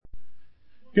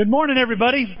Good morning,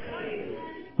 everybody.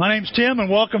 My name's Tim, and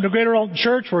welcome to Greater Alton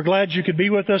Church. We're glad you could be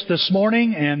with us this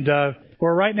morning, and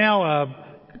we're right now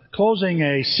closing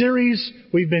a series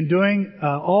we've been doing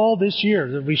all this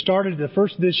year. We started the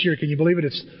first of this year. Can you believe it?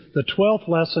 It's the 12th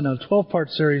lesson of a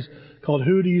 12-part series called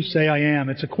Who Do You Say I Am?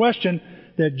 It's a question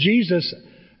that Jesus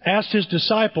asked His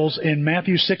disciples in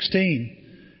Matthew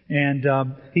 16.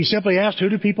 And He simply asked, who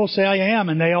do people say I am?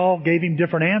 And they all gave Him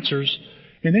different answers.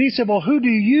 And then He said, well, who do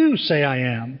you say I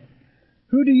am?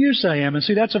 Who do you say I am? And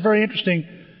see, that's a very interesting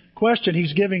question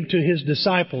He's giving to His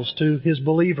disciples, to His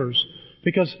believers.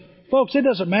 Because, folks, it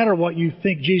doesn't matter what you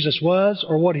think Jesus was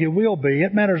or what He will be.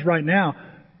 It matters right now,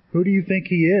 who do you think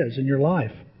He is in your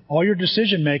life? All your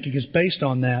decision making is based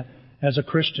on that as a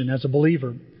Christian, as a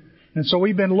believer. And so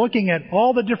we've been looking at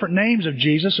all the different names of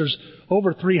Jesus. There's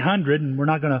over 300, and we're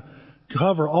not going to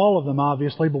cover all of them,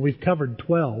 obviously, but we've covered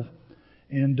 12.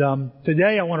 And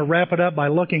today I want to wrap it up by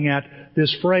looking at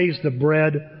this phrase, the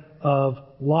bread of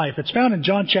life. It's found in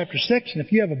John chapter 6, and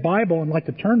if you have a Bible and like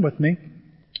to turn with me,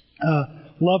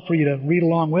 love for you to read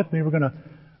along with me. We're going to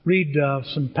read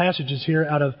some passages here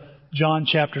out of John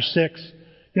chapter 6.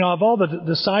 You know, of all the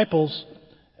disciples,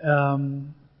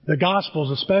 the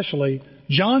Gospels especially,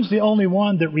 John's the only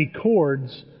one that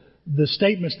records the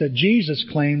statements that Jesus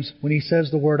claims when He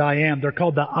says the word I am. They're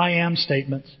called the I am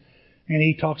statements. And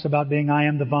He talks about being, I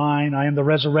am the vine, I am the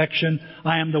resurrection,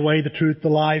 I am the way, the truth, the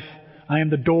life, I am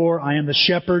the door, I am the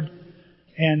shepherd.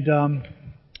 And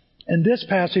in this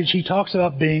passage, He talks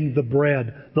about being the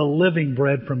bread, the living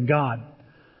bread from God.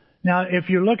 Now, if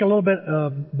you look a little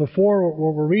bit before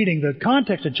what we're reading, the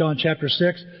context of John chapter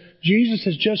 6, Jesus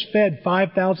has just fed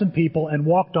 5,000 people and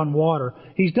walked on water.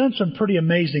 He's done some pretty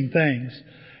amazing things.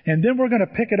 And then we're going to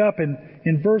pick it up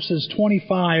in verses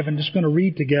 25 and just going to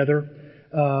read together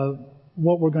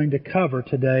what we're going to cover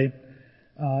today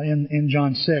in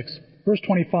John 6. Verse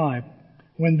 25.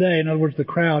 When they, in other words the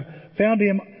crowd, found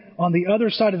Him on the other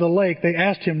side of the lake, they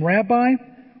asked Him, Rabbi,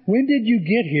 when did you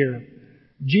get here?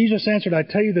 Jesus answered, I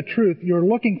tell you the truth, you are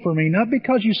looking for me, not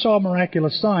because you saw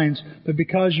miraculous signs, but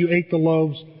because you ate the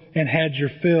loaves and had your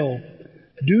fill.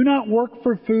 Do not work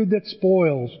for food that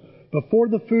spoils, but for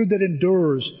the food that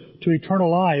endures to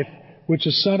eternal life, which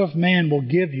the Son of Man will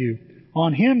give you.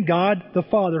 On Him God, the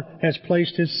Father, has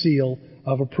placed His seal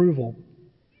of approval.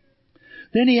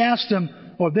 Then they asked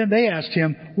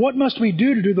Him, what must we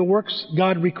do to do the works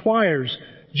God requires?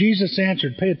 Jesus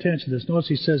answered, pay attention to this. Notice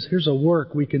He says, here's a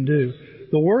work we can do.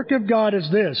 The work of God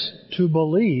is this, to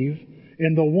believe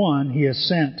in the one He has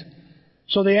sent.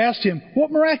 So they asked Him, what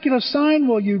miraculous sign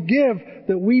will you give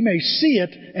that we may see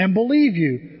it and believe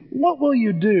you? What will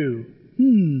you do?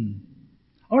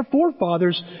 Our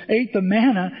forefathers ate the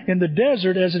manna in the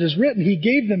desert, as it is written, He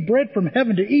gave them bread from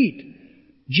heaven to eat.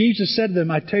 Jesus said to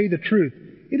them, I tell you the truth,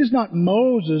 it is not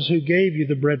Moses who gave you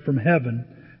the bread from heaven,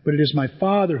 but it is my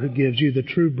Father who gives you the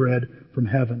true bread from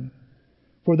heaven.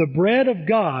 For the bread of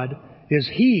God is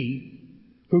He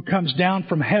who comes down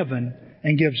from heaven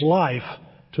and gives life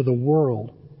to the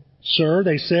world. Sir,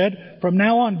 they said, from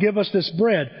now on give us this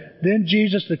bread. Then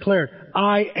Jesus declared,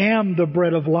 I am the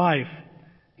bread of life.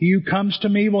 He who comes to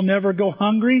me will never go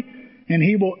hungry, and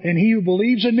he who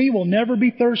believes in me will never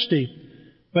be thirsty.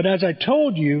 But as I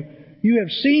told you, you have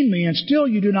seen me, and still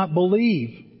you do not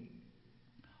believe.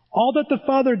 All that the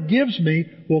Father gives me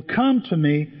will come to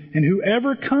me, and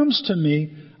whoever comes to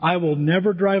me, I will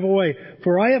never drive away.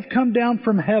 For I have come down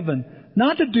from heaven,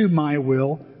 not to do my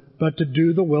will, but to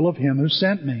do the will of Him who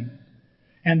sent me.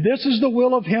 And this is the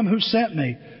will of Him who sent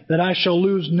me, that I shall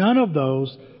lose none of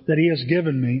those that He has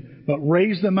given me, but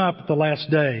raise them up at the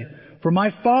last day. For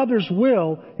my Father's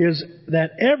will is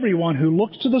that everyone who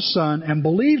looks to the Son and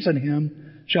believes in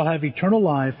Him shall have eternal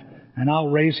life, and I'll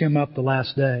raise him up the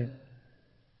last day.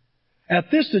 At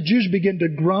this, the Jews began to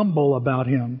grumble about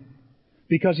Him,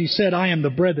 because He said, I am the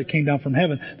bread that came down from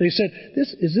heaven. They said,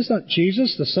 is this not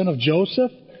Jesus, the son of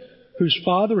Joseph, whose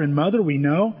father and mother we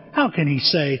know? How can He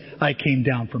say, I came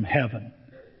down from heaven?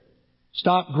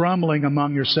 Stop grumbling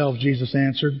among yourselves, Jesus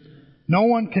answered. No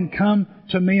one can come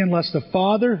to me unless the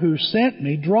Father who sent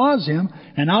me draws him,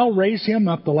 and I'll raise him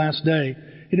up the last day.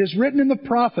 It is written in the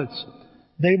prophets,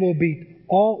 they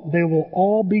will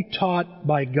all be taught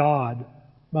by God.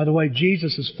 By the way,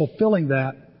 Jesus is fulfilling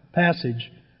that passage,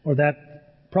 or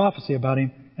that prophecy about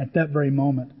Him at that very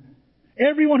moment.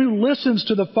 Everyone who listens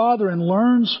to the Father and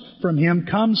learns from Him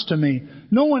comes to me.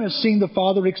 No one has seen the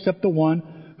Father except the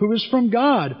one who is from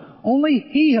God. Only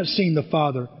He has seen the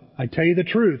Father. I tell you the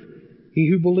truth. He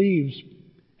who believes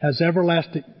has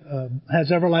everlasting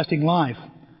life.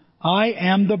 I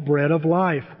am the bread of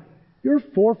life. Your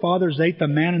forefathers ate the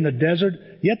manna in the desert,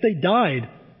 yet they died.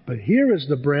 But here is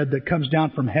the bread that comes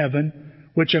down from heaven,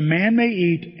 which a man may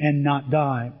eat and not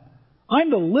die. I'm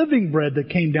the living bread that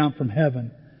came down from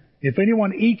heaven. If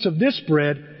anyone eats of this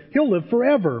bread, he'll live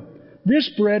forever. This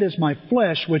bread is my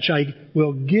flesh, which I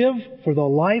will give for the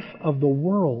life of the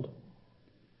world."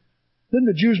 Then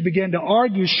the Jews began to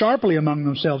argue sharply among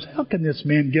themselves, "How can this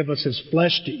man give us his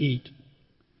flesh to eat?"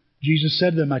 Jesus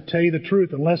said to them, "I tell you the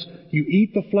truth, unless you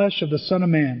eat the flesh of the Son of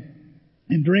Man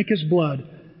and drink his blood,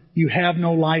 you have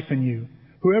no life in you.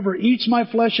 Whoever eats my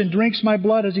flesh and drinks my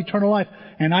blood has eternal life,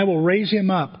 and I will raise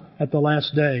him up at the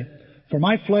last day. For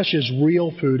my flesh is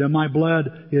real food, and my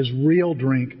blood is real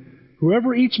drink.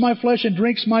 Whoever eats my flesh and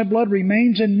drinks my blood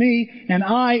remains in me, and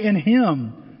I in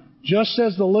him. Just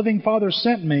as the living Father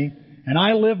sent me, and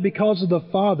I live because of the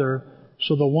Father,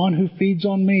 so the one who feeds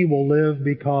on me will live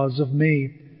because of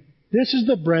me. This is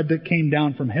the bread that came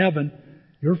down from heaven.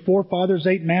 Your forefathers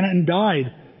ate manna and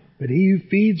died, but he who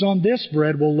feeds on this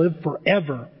bread will live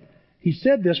forever." He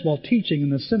said this while teaching in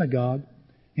the synagogue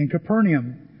in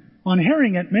Capernaum. On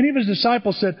hearing it, many of his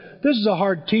disciples said, "This is a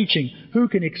hard teaching. Who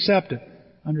can accept it?"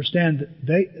 Understand,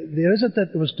 it isn't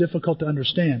that it was difficult to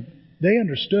understand. They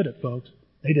understood it, folks.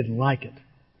 They didn't like it.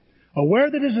 Aware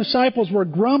that his disciples were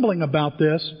grumbling about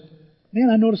this, man,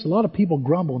 I noticed a lot of people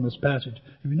grumble in this passage.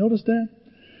 Have you noticed that?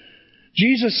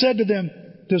 Jesus said to them,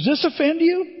 "Does this offend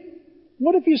you?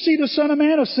 What if you see the Son of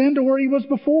Man ascend to where he was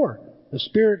before? The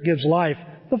Spirit gives life.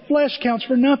 The flesh counts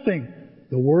for nothing.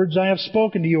 The words I have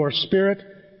spoken to you are spirit,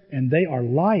 and they are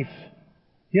life.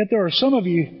 Yet there are some of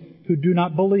you who do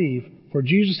not believe." For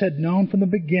Jesus had known from the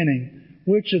beginning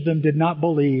which of them did not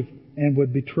believe and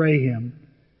would betray him.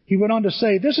 He went on to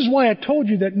say, "This is why I told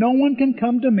you that no one can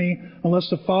come to me unless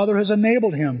the Father has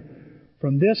enabled him."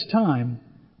 From this time,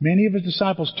 many of his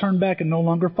disciples turned back and no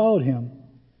longer followed him.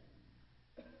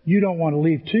 "You don't want to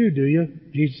leave too, do you?"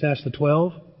 Jesus asked the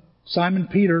 12. Simon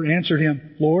Peter answered him,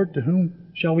 "Lord, to whom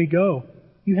shall we go?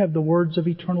 You have the words of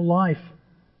eternal life.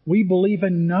 We believe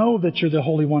and know that you're the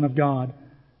Holy One of God."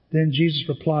 Then Jesus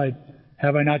replied,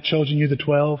 "Have I not chosen you the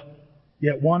 12?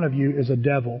 Yet one of you is a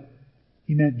devil."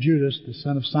 He meant Judas, the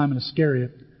son of Simon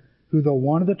Iscariot, who, though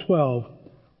one of the 12,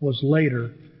 was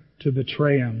later to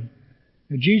betray him.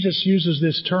 Now, Jesus uses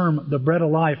this term, the bread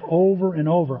of life, over and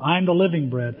over. I'm the living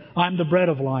bread. I'm the bread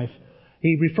of life.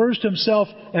 He refers to himself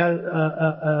as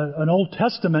an Old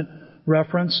Testament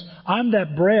reference. I'm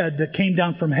that bread that came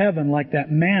down from heaven like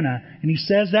that manna. And he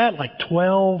says that like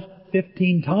 12,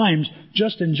 15 times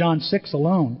just in John 6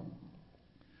 alone.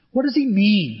 What does he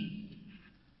mean?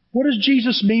 What does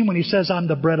Jesus mean when he says, "I'm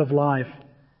the bread of life"?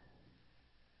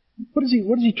 What is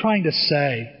he trying to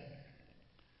say?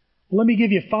 Well, let me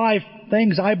give you 5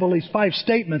 things I believe, 5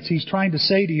 statements he's trying to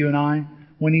say to you and I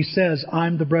when he says,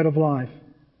 "I'm the bread of life."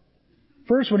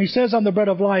 First, when he says, "I'm the bread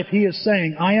of life," he is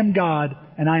saying, I am God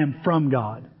and I am from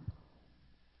God.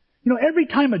 You know, every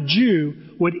time a Jew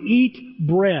would eat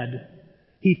bread,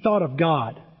 he thought of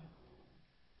God.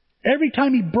 Every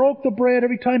time he broke the bread,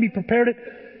 every time he prepared it,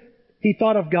 he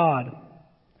thought of God.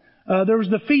 There was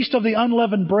the Feast of the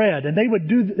Unleavened Bread, and they would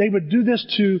do this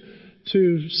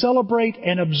to celebrate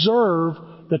and observe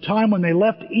the time when they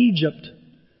left Egypt,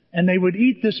 and they would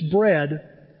eat this bread,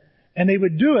 and they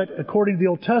would do it, according to the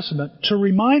Old Testament, to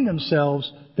remind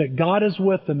themselves that God is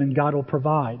with them and God will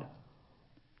provide.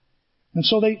 And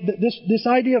so this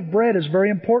idea of bread is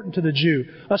very important to the Jew.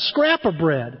 A scrap of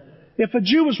bread. If a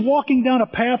Jew was walking down a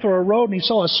path or a road and he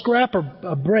saw a scrap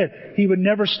of bread, he would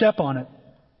never step on it.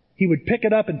 He would pick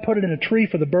it up and put it in a tree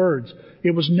for the birds.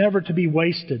 It was never to be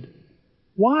wasted.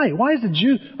 Why? Why is the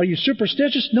Jew? Are you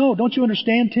superstitious? No, don't you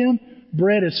understand, Tim?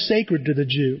 Bread is sacred to the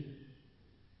Jew.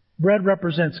 Bread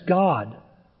represents God.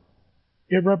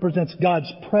 It represents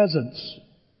God's presence.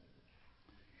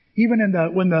 Even in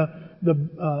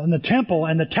the temple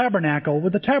and the tabernacle,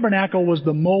 the tabernacle was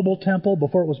the mobile temple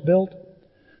before it was built.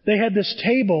 They had this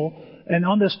table, and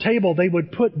on this table they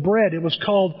would put bread. It was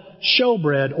called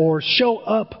showbread or show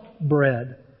up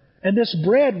bread. And this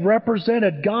bread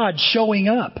represented God showing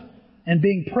up and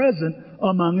being present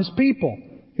among His people.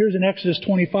 Here's in Exodus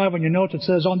 25 on your notes. It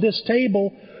says, "On this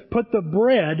table put the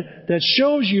bread that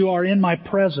shows you are in my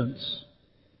presence,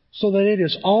 so that it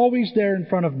is always there in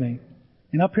front of me."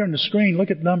 And up here on the screen, look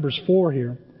at Numbers 4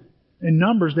 here. In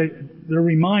Numbers, they're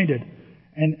reminded.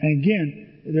 And again,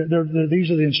 these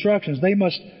are the instructions. They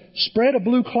must spread a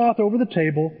blue cloth over the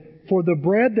table, for the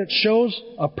bread that shows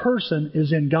a person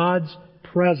is in God's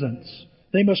presence.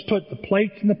 They must put the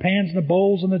plates and the pans and the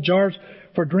bowls and the jars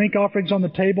for drink offerings on the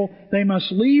table. They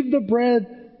must leave the bread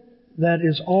that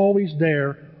is always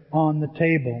there on the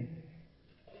table.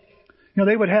 You know,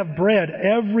 they would have bread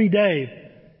every day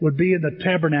would be in the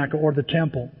tabernacle or the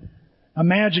temple.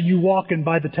 Imagine you walking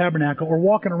by the tabernacle or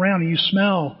walking around and you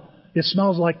it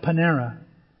smells like Panera,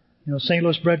 St.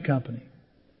 Louis Bread Company. It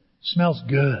smells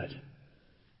good.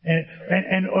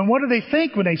 And what do they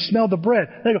think when they smell the bread?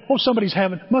 They go, oh,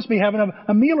 must be having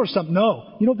a meal or something.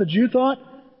 No. You know what the Jew thought?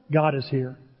 God is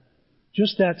here.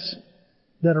 Just that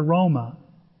aroma,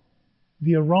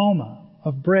 the aroma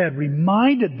of bread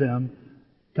reminded them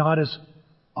God is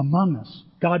among us.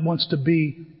 God wants to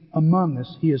be among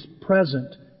us. He is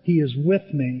present. He is with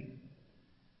me.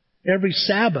 Every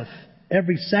Sabbath,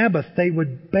 they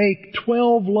would bake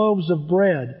 12 loaves of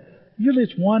bread. Usually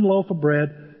it's one loaf of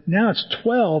bread. Now it's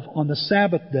 12 on the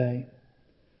Sabbath day.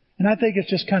 And I think it's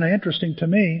just kind of interesting to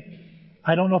me.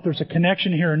 I don't know if there's a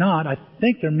connection here or not. I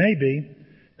think there may be.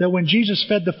 That when Jesus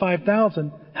fed the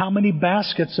 5,000, how many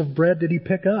baskets of bread did He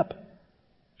pick up?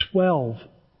 12.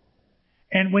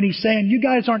 And when He's saying,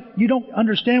 you don't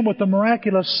understand what the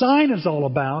miraculous sign is all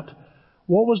about,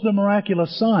 what was the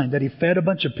miraculous sign? That He fed a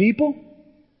bunch of people?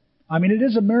 I mean, it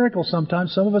is a miracle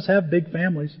sometimes. Some of us have big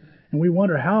families, and we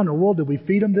wonder, how in the world did we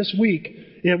feed them this week?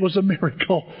 It was a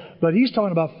miracle. But He's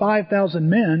talking about 5,000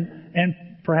 men, and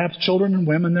perhaps children and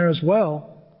women there as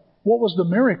well. What was the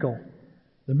miracle?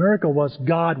 The miracle was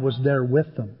God was there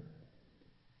with them.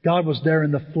 God was there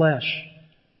in the flesh.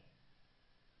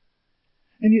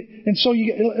 And so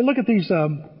you look at these...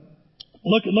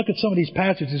 Look at some of these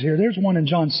passages here. There's one in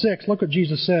John 6. Look what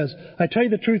Jesus says. I tell you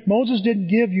the truth, Moses didn't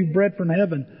give you bread from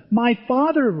heaven. My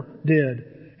Father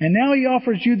did. And now He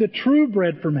offers you the true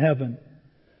bread from heaven.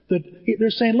 They're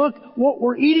saying, look, what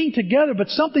we're eating together, but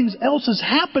something else is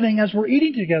happening as we're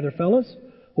eating together, fellas.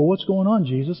 Well, what's going on,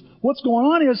 Jesus? What's going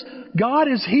on is God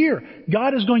is here.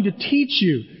 God is going to teach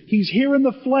you. He's here in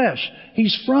the flesh.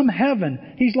 He's from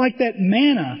heaven. He's like that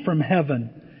manna from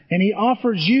heaven. And He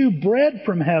offers you bread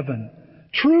from heaven.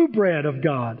 True bread of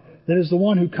God, that is the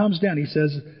one who comes down, He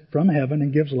says, from heaven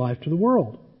and gives life to the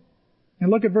world. And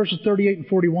look at verses 38 and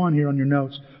 41 here on your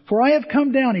notes. For I have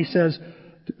come down, He says,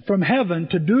 from heaven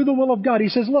to do the will of God. He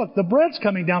says, look, the bread's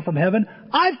coming down from heaven.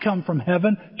 I've come from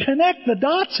heaven. Connect the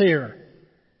dots here.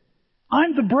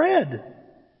 I'm the bread.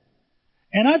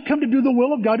 And I've come to do the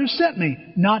will of God who sent me,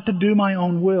 not to do my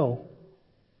own will.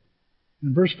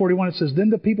 In verse 41 it says,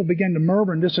 then the people began to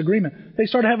murmur in disagreement. They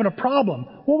started having a problem.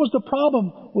 What was the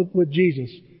problem with Jesus?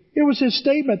 It was His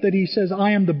statement that He says,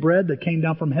 I am the bread that came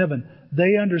down from heaven.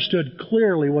 They understood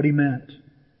clearly what He meant.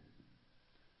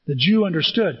 The Jew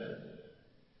understood.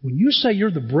 When you say you're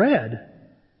the bread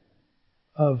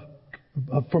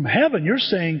from heaven, you're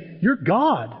saying you're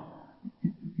God.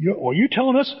 You're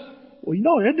telling us,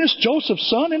 isn't this Joseph's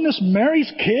son? Isn't this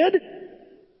Mary's kid?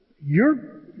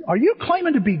 Are you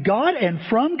claiming to be God and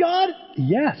from God?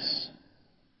 Yes.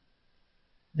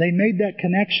 They made that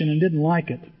connection and didn't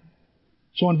like it.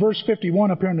 So in verse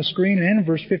 51 up here on the screen and in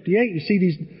verse 58, you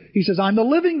see He says, I'm the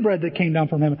living bread that came down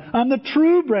from heaven. I'm the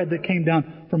true bread that came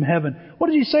down from heaven. What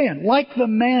is He saying? Like the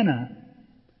manna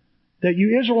that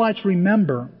you Israelites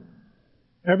remember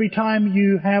every time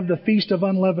you have the Feast of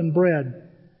Unleavened Bread.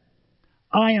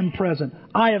 I am present.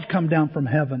 I have come down from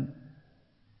heaven.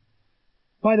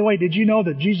 By the way, did you know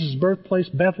that Jesus' birthplace,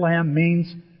 Bethlehem,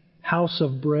 means house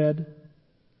of bread?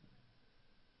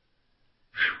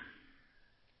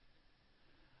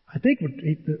 I think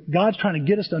God's trying to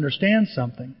get us to understand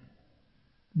something.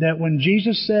 That when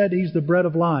Jesus said He's the bread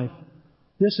of life,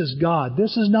 this is God.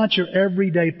 This is not your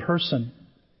everyday person.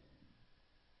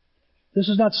 This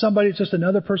is not somebody, it's just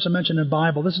another person mentioned in the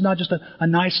Bible. This is not just a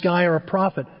nice guy or a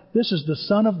prophet. This is the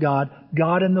Son of God,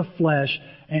 God in the flesh,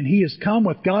 and He has come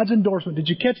with God's endorsement. Did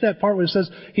you catch that part where it says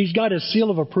He's got His seal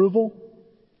of approval?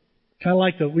 Kind of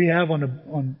like that we have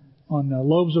on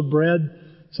loaves of bread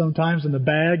sometimes in the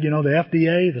bag, the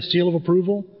FDA, the seal of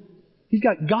approval. He's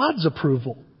got God's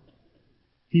approval.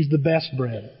 He's the best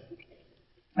bread.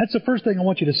 That's the first thing I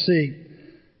want you to see.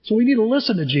 So we need to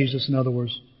listen to Jesus, in other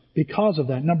words, because of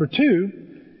that. Number two,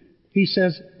 He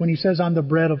says, when He says I'm the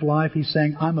bread of life, He's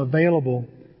saying I'm available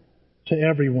to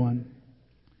everyone.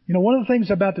 One of the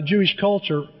things about the Jewish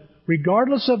culture,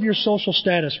 regardless of your social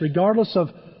status, regardless of,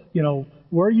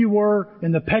 where you were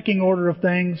in the pecking order of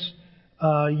things,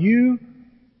 you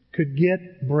could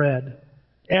get bread.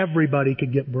 Everybody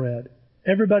could get bread.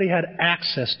 Everybody had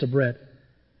access to bread.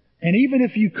 And even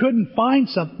if you couldn't find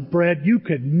some bread, you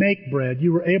could make bread.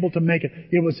 You were able to make it.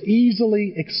 It was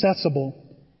easily accessible.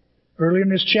 Earlier in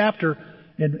this chapter,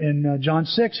 in John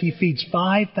 6, He feeds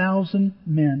 5,000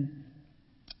 men.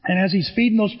 And as He's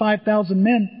feeding those 5,000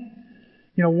 men,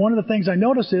 one of the things I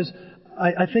notice is,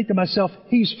 I think to myself,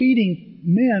 He's feeding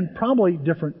men probably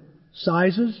different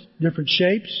sizes, different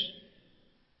shapes.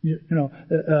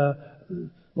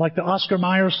 Like the Oscar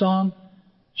Mayer song,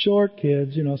 short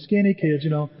kids, skinny kids,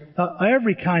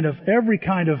 every kind of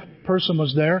person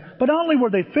was there. But not only were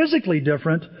they physically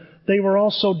different, they were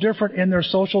also different in their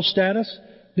social status,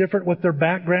 different with their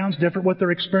backgrounds, different with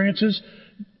their experiences.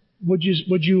 Would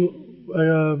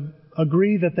you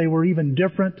agree that they were even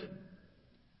different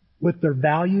with their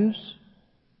values?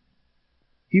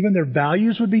 Even their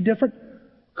values would be different.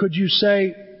 Could you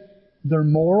say their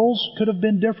morals could have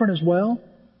been different as well?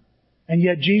 And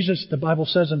yet Jesus, the Bible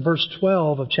says in verse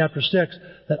 12 of chapter 6,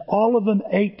 that all of them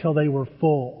ate till they were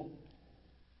full.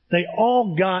 They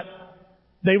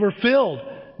were filled.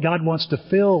 God wants to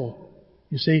fill.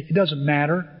 You see, it doesn't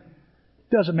matter.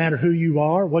 It doesn't matter who you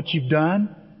are, what you've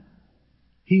done.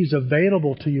 He's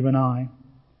available to you and I.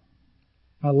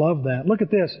 I love that. Look at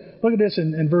this. Look at this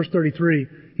in verse 33.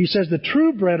 He says, the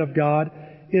true bread of God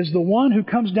is the one who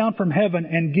comes down from heaven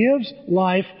and gives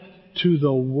life to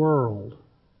the world.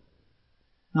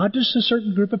 Not just a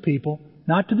certain group of people,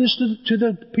 not to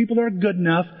the people that are good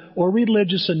enough or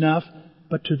religious enough,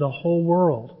 but to the whole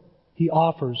world. He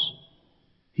offers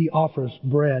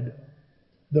bread,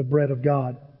 the bread of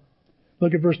God.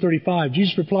 Look at verse 35.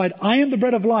 Jesus replied, I am the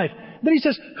bread of life. Then He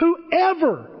says,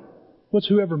 whoever, what's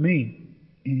whoever mean?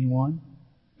 Anyone.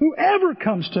 Whoever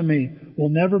comes to me will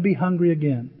never be hungry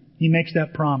again. He makes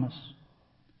that promise.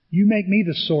 You make me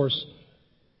the source.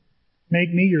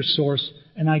 Make me your source,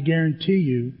 and I guarantee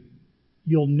you,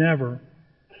 you'll never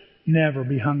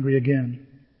be hungry again.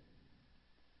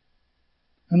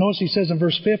 And notice He says in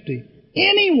verse 50,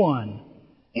 anyone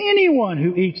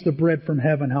who eats the bread from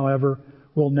heaven, however,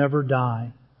 will never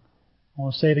die. I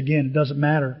want to say it again. It doesn't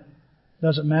matter. It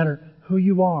doesn't matter who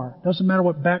you are. It doesn't matter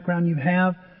what background you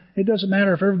have. It doesn't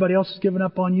matter if everybody else has given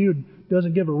up on you,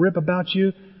 doesn't give a rip about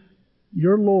you.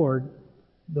 Your Lord,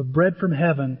 the bread from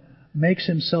heaven, makes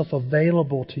Himself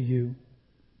available to you.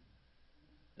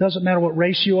 Doesn't matter what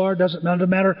race you are. Doesn't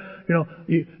matter,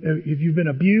 if you've been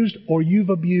abused or you've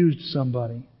abused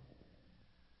somebody.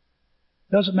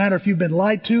 Doesn't matter if you've been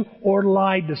lied to or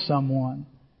lied to someone.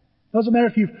 Doesn't matter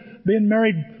if you've been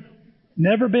married,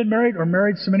 never been married, or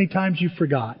married so many times you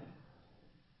forgot.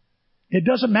 It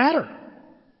doesn't matter.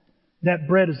 That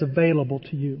bread is available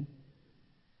to you.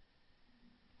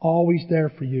 Always there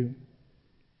for you.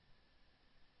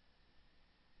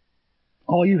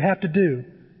 All you have to do,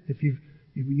 if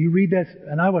you read that,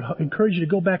 and I would encourage you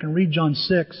to go back and read John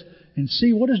 6 and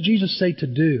see what does Jesus say to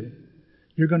do.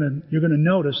 You're going to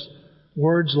notice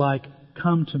words like,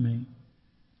 come to me,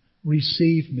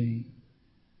 receive me,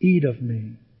 eat of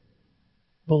me,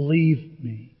 believe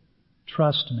me,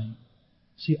 trust me.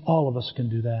 See, all of us can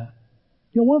do that.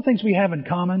 One of the things we have in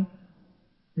common,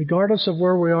 regardless of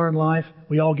where we are in life,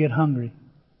 we all get hungry.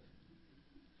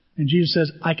 And Jesus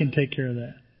says, I can take care of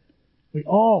that. We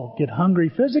all get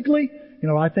hungry physically.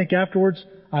 I think afterwards,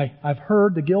 I've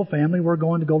heard the Gill family were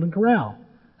going to Golden Corral.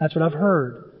 That's what I've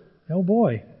heard. Oh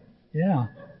boy. Yeah.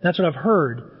 That's what I've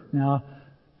heard. Now,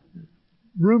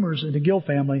 rumors in the Gill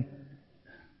family,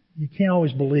 you can't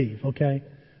always believe, okay?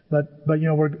 But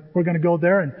we're going to go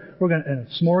there and we're going to,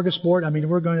 smorgasbord.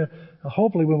 We're going to,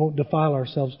 hopefully we won't defile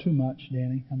ourselves too much,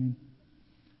 Danny.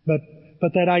 But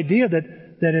that idea that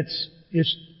it's,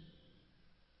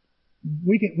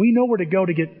 we know where to go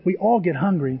we all get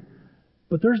hungry,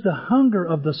 but there's the hunger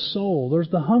of the soul. There's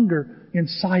the hunger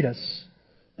inside us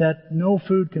that no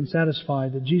food can satisfy,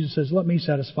 that Jesus says, let me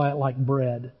satisfy it like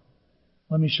bread.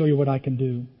 Let me show you what I can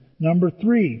do. Number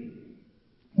 3,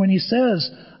 when He says,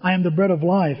 I am the bread of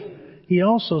life, He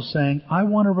also saying, I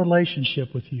want a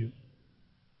relationship with you.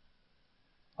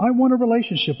 I want a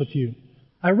relationship with you.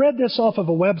 I read this off of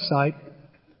a website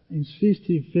and see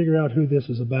to figure out who this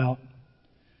is about.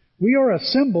 We are a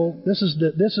symbol.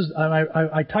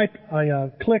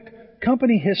 I clicked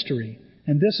company history,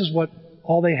 and this is what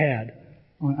all they had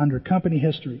under company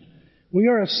history. We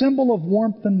are a symbol of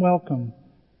warmth and welcome.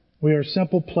 We are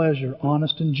simple pleasure,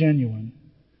 honest and genuine.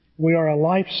 We are a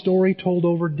life story told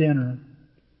over dinner.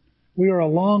 We are a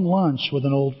long lunch with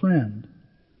an old friend.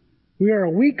 We are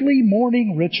a weekly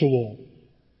morning ritual.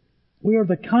 We are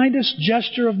the kindest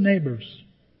gesture of neighbors.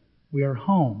 We are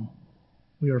home.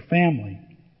 We are family.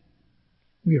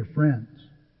 We are friends.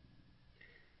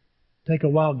 Take a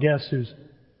wild guess who's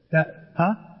that?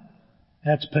 Huh?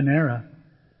 That's Panera.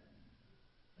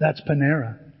 That's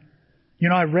Panera.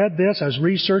 I read this, I was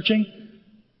researching,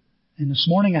 and this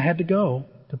morning I had to go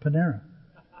to Panera.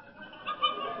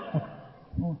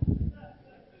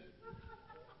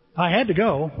 I had to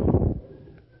go.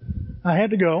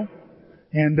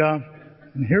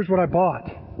 And here's what I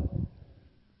bought.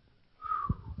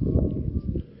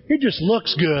 It just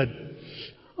looks good.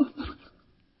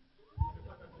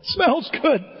 Smells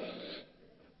good.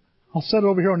 I'll set it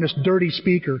over here on this dirty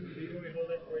speaker.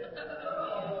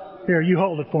 Here, you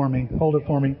hold it for me. Hold it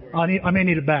for me. I may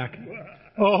need it back.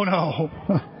 Oh, no.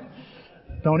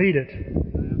 Don't eat it.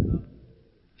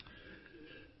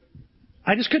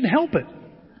 I just couldn't help it.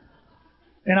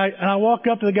 And I walk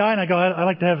up to the guy and I go, I'd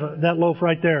like to have that loaf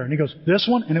right there. And he goes, this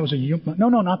one? And it was no,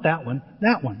 not that one.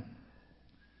 That one.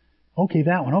 Okay,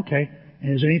 that one. Okay.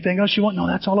 And is there anything else you want? No,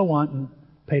 that's all I want. And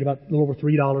paid about a little over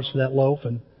 $3 for that loaf.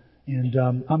 And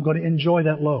I'm going to enjoy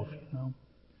that loaf. You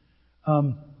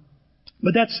know?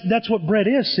 But that's what bread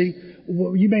is. See,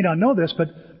 you may not know this,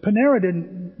 but Panera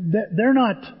they're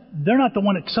not the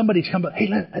one that somebody's come, hey,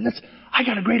 I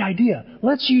got a great idea.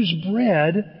 Let's use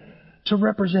bread to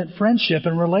represent friendship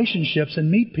and relationships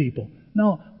and meet people.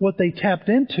 No, what they tapped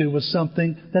into was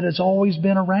something that has always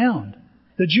been around.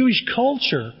 The Jewish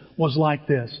culture was like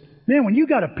this. Man, when you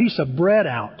got a piece of bread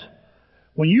out,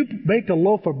 when you baked a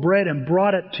loaf of bread and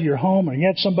brought it to your home or you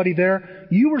had somebody there,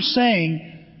 you were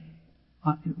saying,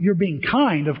 you're being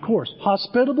kind, of course.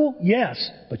 Hospitable? Yes.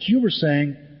 But you were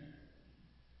saying,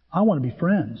 I want to be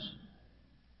friends.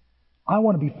 I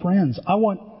want to be friends. I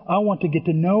want to get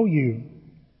to know you.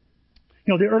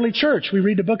 You know, the early church, we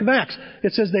read the book of Acts.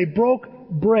 It says they broke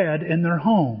bread in their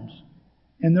homes.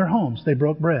 In their homes, they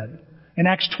broke bread. In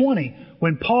Acts 20,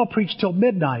 when Paul preached till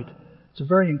midnight, it's a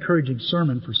very encouraging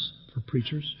sermon for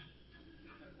preachers.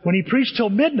 When he preached till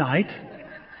midnight,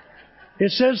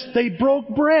 it says they broke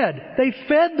bread. They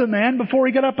fed the man before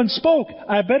he got up and spoke.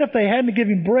 I bet if they hadn't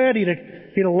given him bread, he'd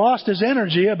have lost his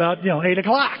energy about, 8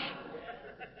 o'clock.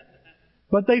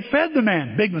 But they fed the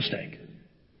man. Big mistake.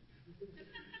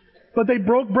 But they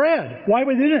broke bread. Why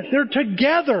would they do it? They're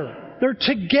together. They're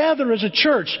together as a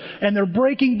church, and they're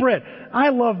breaking bread. I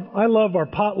love our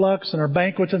potlucks and our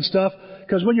banquets and stuff,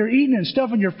 because when you're eating and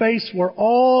stuff in your face, we're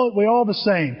all the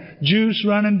same. Juice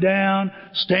running down,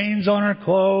 stains on our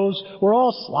clothes. We're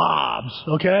all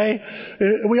slobs, okay?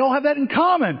 We all have that in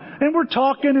common. And we're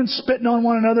talking and spitting on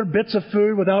one another bits of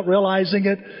food without realizing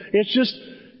it. It's just,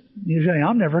 you say,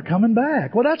 I'm never coming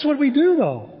back. Well, that's what we do,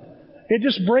 though. It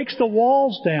just breaks the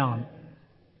walls down.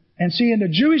 And see, in the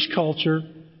Jewish culture,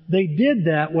 they did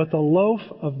that with a loaf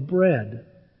of bread.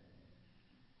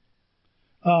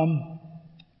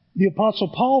 The Apostle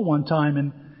Paul one time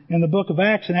in the book of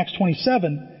Acts, in Acts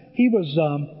 27, he was,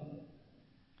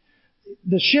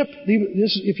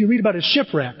 if you read about his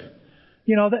shipwreck,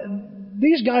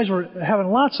 these guys were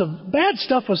having lots of bad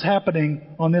stuff was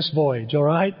happening on this voyage, all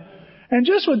right? And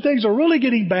just when things are really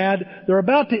getting bad, they're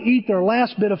about to eat their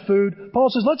last bit of food. Paul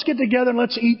says, let's get together and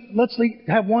let's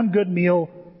have one good meal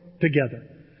together.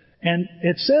 And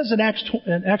it says in Acts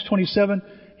 27,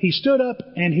 he stood up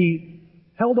and he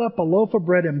held up a loaf of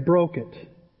bread and broke it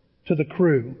to the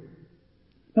crew.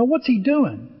 Now what's he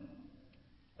doing?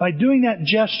 By doing that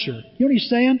gesture, you know what he's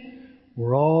saying?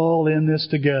 We're all in this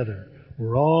together.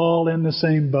 We're all in the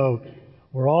same boat.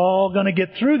 We're all going to get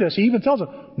through this. He even tells them,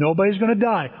 nobody's going to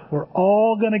die. We're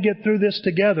all going to get through this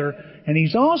together. And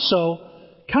he's also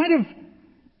kind of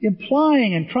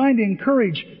implying and trying to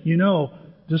encourage,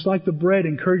 just like the bread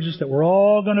encourages that we're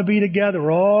all going to be together.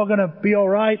 We're all going to be all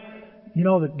right.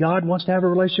 That God wants to have a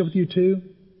relationship with you too.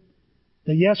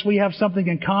 That yes, we have something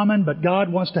in common, but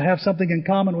God wants to have something in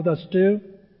common with us too.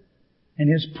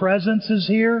 And His presence is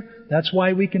here. That's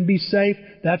why we can be safe.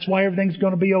 That's why everything's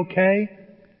going to be okay.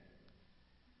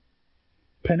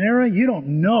 Panera, you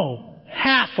don't know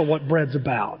half of what bread's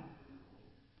about.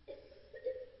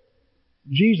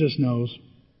 Jesus knows.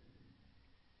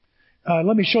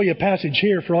 Let me show you a passage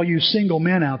here for all you single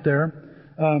men out there.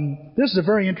 This is a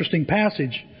very interesting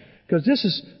passage because this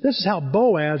is how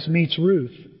Boaz meets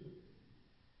Ruth.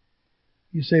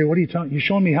 You say, what are you talking? You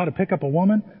showing me how to pick up a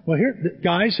woman? Well, here,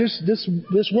 guys,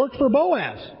 this worked for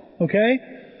Boaz. Okay,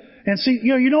 and see,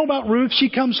 you know about Ruth. She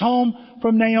comes home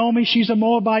from Naomi. She's a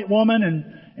Moabite woman,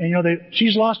 and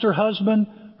she's lost her husband.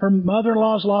 Her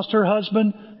mother-in-law's lost her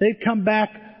husband. They've come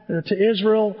back to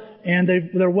Israel, and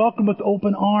they're welcomed with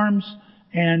open arms.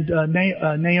 And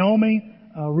Naomi,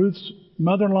 Ruth's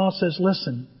mother-in-law, says,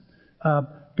 listen,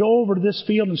 go over to this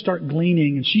field and start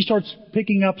gleaning. And she starts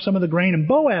picking up some of the grain. And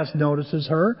Boaz notices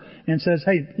her and says,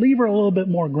 hey, leave her a little bit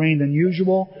more grain than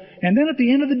usual. And then at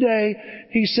the end of the day,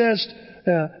 he says,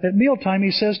 at mealtime,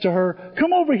 he says to her,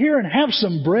 come over here and have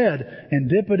some bread and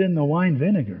dip it in the wine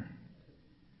vinegar.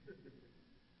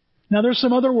 Now, there's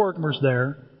some other workers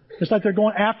there. It's like they're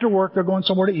going after work, they're going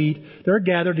somewhere to eat. They're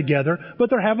gathered together, but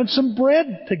they're having some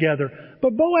bread together.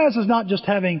 But Boaz is not just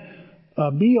having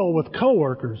a meal with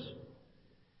coworkers.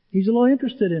 He's a little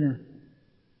interested in her.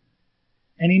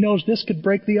 And he knows this could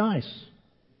break the ice.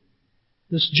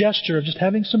 This gesture of just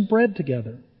having some bread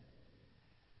together.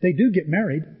 They do get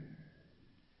married.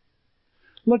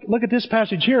 Look at this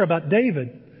passage here about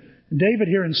David. David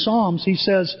here in Psalms, he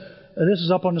says, this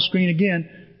is up on the screen again,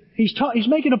 he's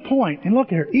making a point. And look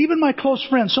here, even my close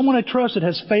friend, someone I trusted,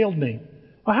 has failed me.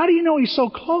 Well, how do you know he's so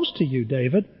close to you,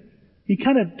 David? He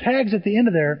kind of tags at the end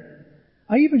of there,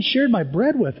 I even shared my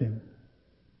bread with him.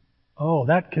 Oh,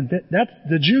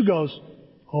 the Jew goes,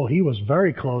 oh, he was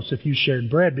very close if you shared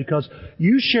bread, because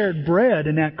you shared bread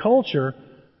in that culture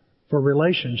for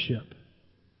relationship.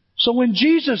 So when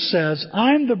Jesus says,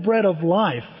 I'm the bread of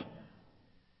life,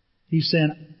 He's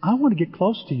saying, I want to get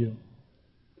close to you.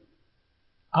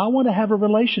 I want to have a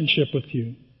relationship with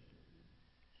you.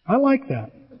 I like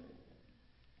that.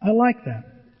 I like that.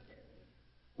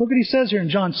 Look what He says here in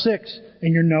John 6,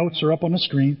 and your notes are up on the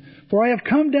screen. For I have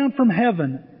come down from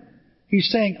heaven. He's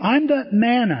saying, I'm that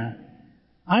manna.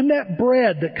 I'm that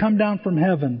bread that come down from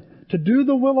heaven to do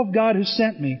the will of God who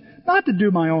sent me, not to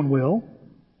do my own will.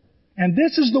 And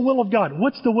this is the will of God.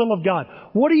 What's the will of God?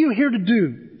 What are you here to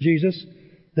do, Jesus?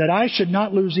 That I should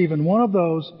not lose even one of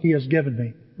those He has given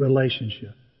me.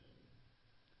 Relationship.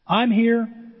 I'm here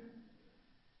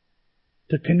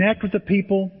to connect with the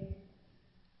people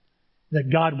that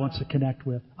God wants to connect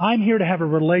with. I'm here to have a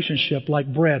relationship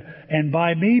like bread. And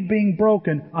by me being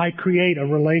broken, I create a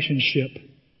relationship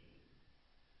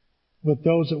with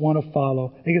those that want to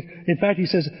follow. In fact, He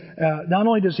says, not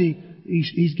only does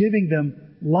He's giving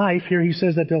them life here, He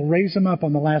says that they'll raise them up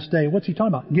on the last day. What's He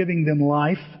talking about? Giving them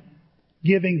life.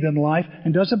 Giving them life.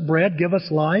 And doesn't bread give us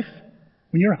life?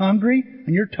 When you're hungry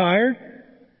and you're tired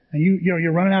and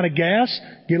you're running out of gas,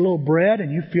 get a little bread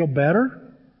and you feel better.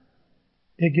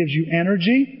 It gives you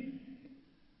energy.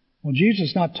 Well, Jesus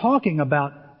is not talking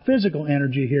about physical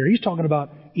energy here. He's talking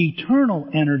about eternal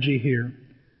energy here.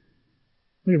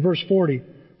 Look at verse 40.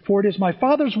 For it is my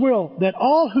Father's will that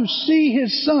all who see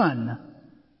His Son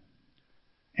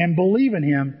and believe in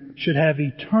Him should have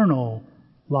eternal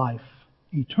life,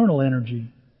 eternal energy,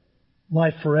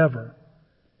 life forever.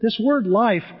 This word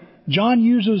life, John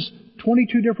uses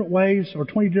 22 different ways or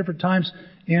 20 different times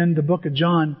in the book of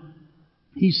John.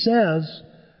 He says,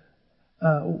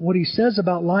 what he says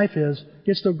about life is,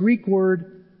 it's the Greek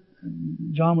word,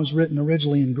 John was written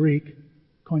originally in Greek,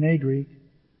 Koine Greek,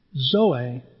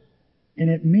 Zoe, and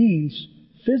it means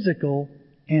physical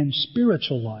and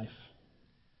spiritual life.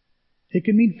 It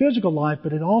can mean physical life,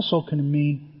 but it also can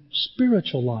mean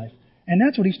spiritual life. And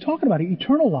that's what he's talking about,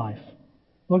 eternal life.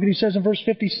 Look what he says in verse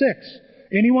 56.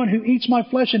 Anyone who eats my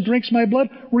flesh and drinks my blood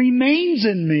remains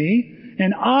in me,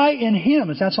 and I in him.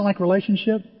 Does that sound like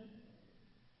relationship?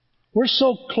 We're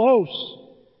so close.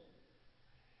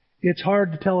 It's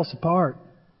hard to tell us apart.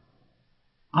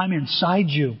 I'm inside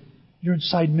you. You're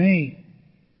inside me.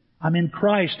 I'm in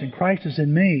Christ, and Christ is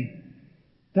in me.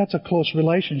 That's a close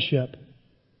relationship.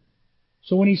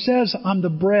 So when he says, I'm the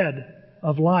bread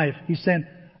of life, he's saying,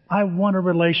 I want a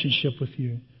relationship with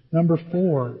you. Number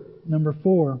four.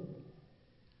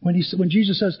 When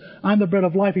Jesus says, I'm the bread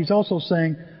of life, He's also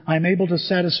saying, I'm able to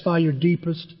satisfy your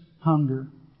deepest hunger.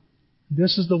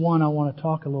 This is the one I want to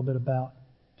talk a little bit about,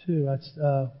 too. That's,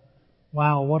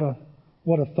 wow, what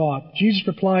a thought. Jesus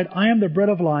replied, I am the bread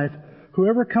of life.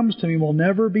 Whoever comes to me will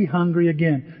never be hungry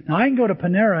again. Now, I can go to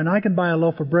Panera and I can buy a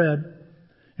loaf of bread,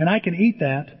 and I can eat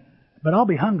that, but I'll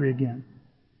be hungry again.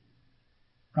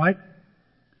 Right?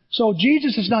 So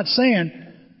Jesus is not saying,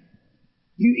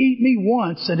 you eat me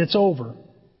once and it's over.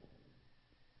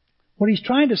 What He's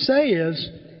trying to say is,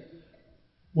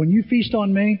 when you feast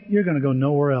on me, you're going to go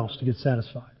nowhere else to get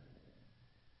satisfied.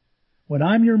 When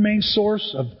I'm your main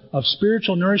source of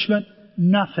spiritual nourishment,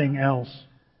 nothing else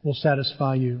will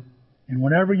satisfy you. And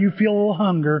whenever you feel a little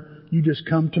hunger, you just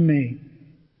come to me,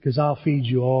 because I'll feed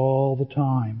you all the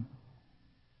time.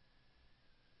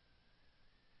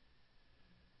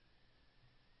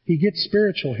 He gets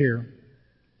spiritual here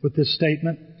with this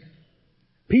statement.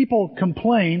 People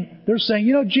complain. They're saying,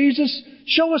 Jesus,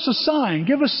 show us a sign.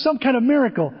 Give us some kind of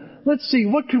miracle. Let's see,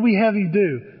 what could we have Him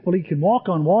do? Well, He can walk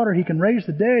on water. He can raise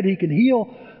the dead. He can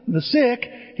heal the sick.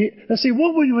 Let's see,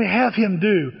 what would we have Him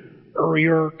do?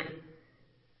 Uri-urk.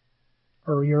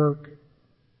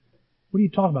 What are you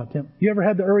talking about, Tim? You ever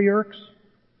had the uri-urks?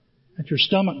 That's your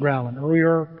stomach growling.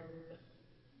 Uri-urk.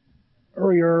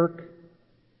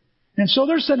 And so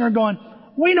they're sitting there going,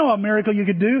 we know a miracle you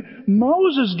could do.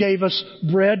 Moses gave us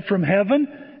bread from heaven.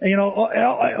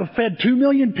 Fed 2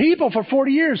 million people for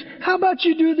 40 years. How about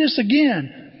you do this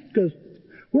again? Because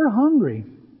we're hungry.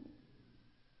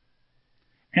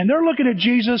 And they're looking at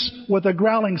Jesus with a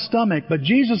growling stomach. But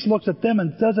Jesus looks at them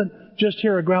and doesn't just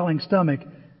hear a growling stomach.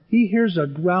 He hears a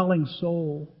growling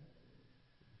soul.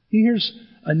 He hears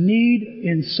a need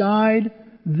inside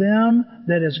them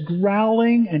that is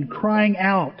growling and crying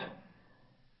out.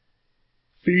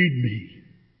 Feed me.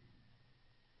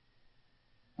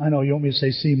 I know you want me to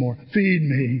say Seymour. Feed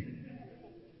me.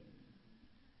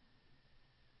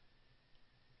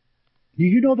 Do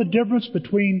you know the difference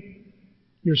between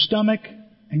your stomach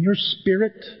and your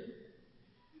spirit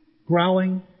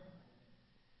growling?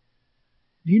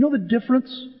 Do you know the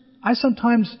difference? I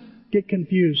sometimes get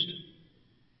confused.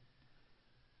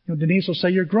 Denise will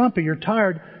say, you're grumpy, you're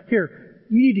tired. Here,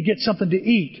 you need to get something to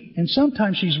eat. And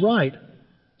sometimes she's right.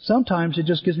 Sometimes it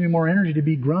just gives me more energy to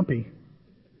be grumpy.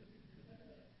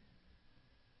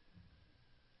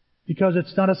 Because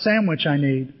it's not a sandwich I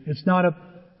need. It's not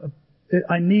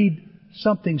I need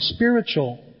something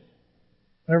spiritual.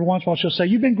 Every once in a while she'll say,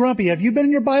 you've been grumpy. Have you been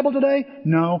in your Bible today?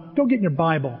 No. Go get in your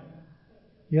Bible.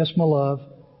 Yes, my love.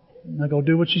 And I go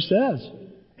do what she says.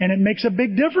 And it makes a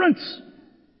big difference.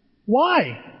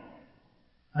 Why?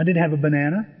 I didn't have a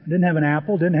banana. I didn't have an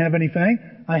apple. Didn't have anything.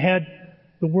 I had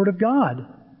the Word of God.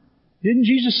 Didn't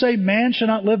Jesus say, man shall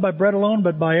not live by bread alone,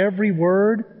 but by every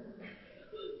word?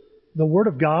 The Word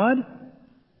of God?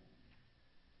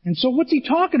 And so what's he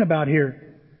talking about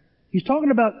here? He's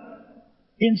talking about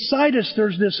inside us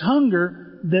there's this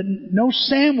hunger that no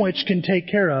sandwich can take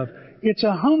care of. It's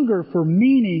a hunger for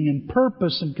meaning and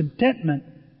purpose and contentment,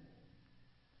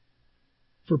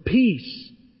 for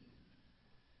peace,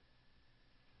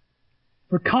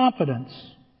 for confidence,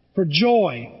 for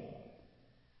joy.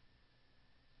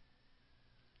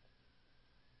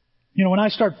 When I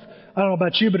don't know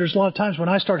about you, but there's a lot of times when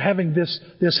I start having this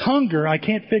hunger I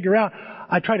can't figure out,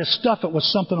 I try to stuff it with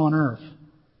something on earth.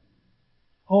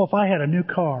 Oh, if I had a new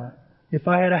car, if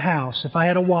I had a house, if I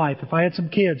had a wife, if I had some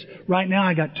kids. Right now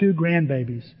I got 2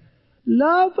 grandbabies.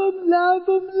 Love them, love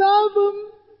them, love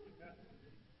them.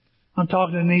 I'm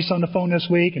talking to Denise on the phone this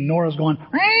week, and Nora's going,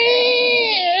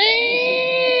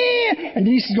 and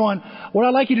Denise is going, what I'd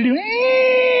like you to do,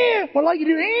 what I'd like you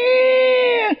to do,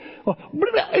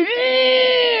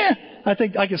 I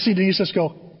think I can see Denise just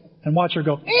go, and watch her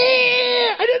go,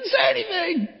 I didn't say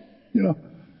anything.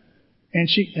 And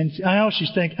I know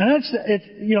she's thinking, and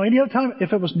any other time,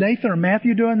 if it was Nathan or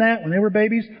Matthew doing that when they were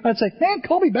babies, I'd say, man,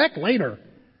 call me back later.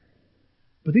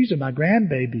 But these are my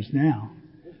grandbabies now.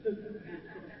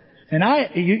 And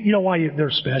you know why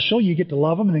they're special? You get to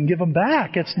love them and then give them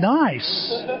back. It's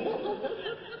nice.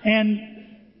 And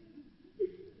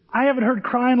I haven't heard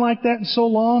crying like that in so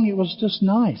long. It was just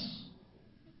nice.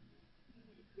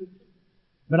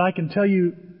 But I can tell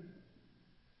you,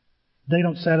 they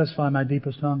don't satisfy my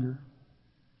deepest hunger.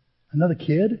 Another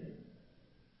kid?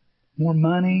 More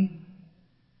money?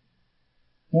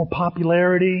 More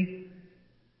popularity?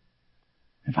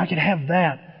 If I could have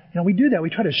that. We do that. We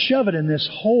try to shove it in this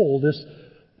hole,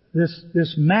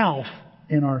 this mouth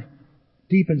in our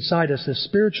deep inside us, this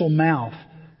spiritual mouth.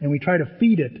 And we try to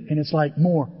feed it. And it's like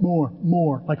more.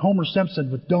 Like Homer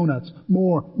Simpson with donuts.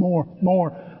 More.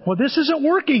 Well, this isn't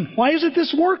working. Why isn't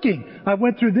this working? I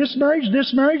went through this marriage,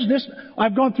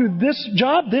 I've gone through this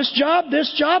job, this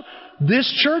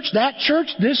church, that church,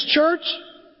 this church.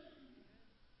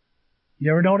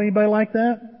 You ever know anybody like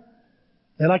that?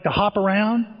 They like to hop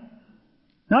around.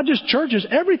 Not just churches,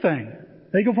 everything.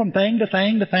 They go from thing to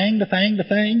thing to thing to thing to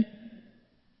thing.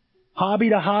 Hobby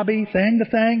to hobby, thing to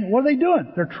thing. What are they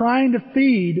doing? They're trying to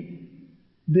feed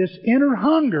this inner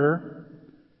hunger,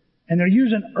 and they're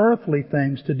using earthly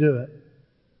things to do it.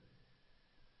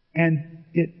 And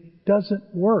it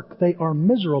doesn't work. They are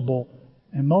miserable.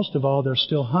 And most of all, they're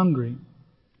still hungry.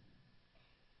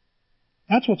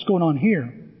 That's what's going on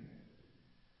here.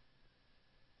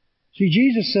 See,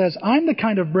 Jesus says, I'm the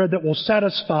kind of bread that will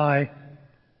satisfy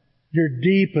your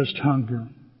deepest hunger.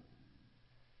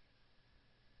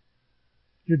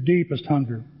 Your deepest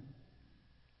hunger.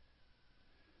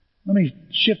 Let me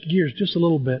shift gears just a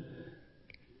little bit.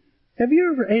 Have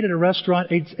you ever ate at a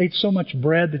restaurant, ate so much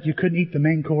bread that you couldn't eat the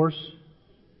main course?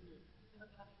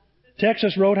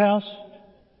 Texas Roadhouse?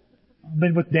 I've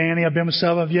been with Danny, I've been with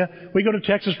some of you. We go to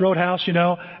Texas Roadhouse,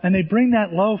 and they bring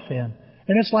that loaf in.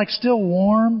 And it's like still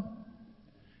warm.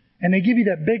 And they give you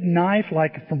that big knife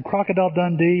like from Crocodile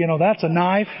Dundee. That's a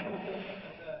knife.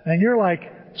 And you're like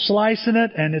slicing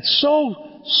it, and it's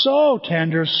so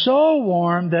tender, so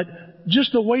warm that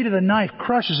just the weight of the knife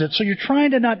crushes it. So you're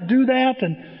trying to not do that,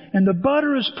 and the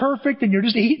butter is perfect, and you're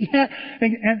just eating that.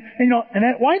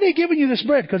 Why are they giving you this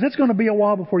bread? Because it's going to be a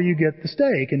while before you get the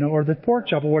steak, or the pork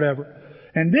chop or whatever.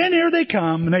 And then here they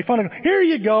come, and they finally go, here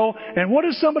you go. And what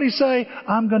does somebody say?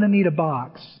 I'm going to need a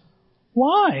box.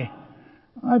 Why?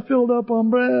 I filled up on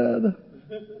bread.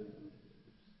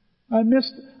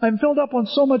 I'm filled up on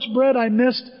so much bread, I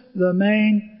missed the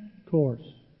main course.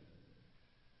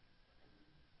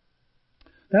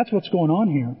 That's what's going on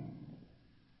here.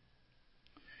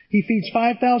 He feeds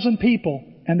 5,000 people,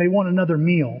 and they want another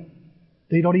meal.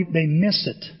 They miss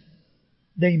it.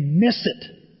 They miss it.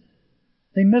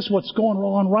 They miss what's going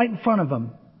on right in front of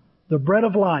them. The bread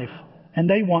of life. And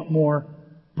they want more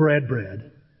bread.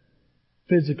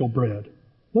 Physical bread.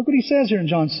 Look what he says here in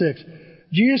John 6.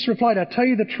 Jesus replied, I tell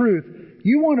you the truth.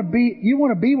 You want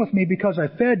to be with me because I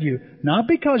fed you, not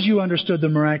because you understood the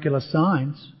miraculous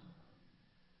signs.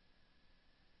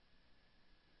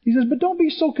 He says, but don't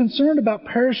be so concerned about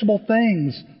perishable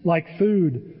things like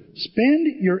food.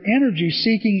 Spend your energy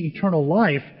seeking eternal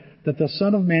life that the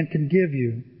Son of Man can give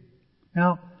you.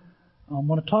 Now, I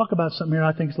want to talk about something here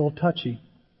I think is a little touchy.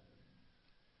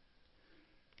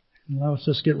 And let's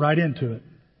just get right into it.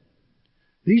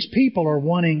 These people are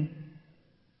wanting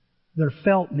their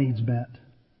felt needs met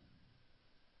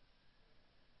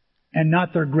and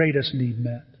not their greatest need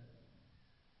met.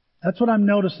 That's what I'm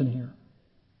noticing here.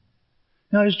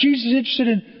 Now, is Jesus interested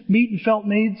in meeting felt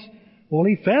needs? Well,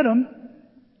 He fed them.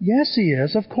 Yes, He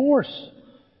is, of course.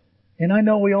 And I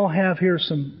know we all have here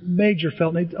some major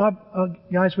felt needs.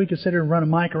 Guys, we could sit here and run a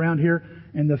mic around here,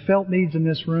 and the felt needs in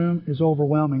this room is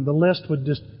overwhelming. The list would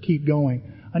just keep going.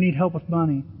 I need help with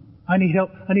money. I need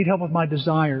help with my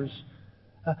desires.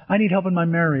 I need help in my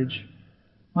marriage.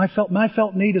 My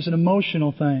felt need is an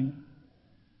emotional thing.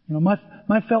 You know,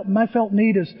 my felt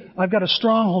need is I've got a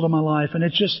stronghold in my life, and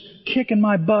it's just kicking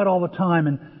my butt all the time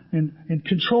and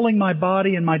controlling my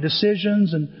body and my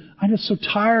decisions, and I'm just so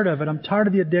tired of it. I'm tired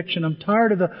of the addiction. I'm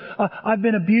tired of I've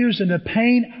been abused, and the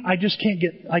pain I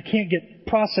can't get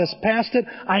processed past it.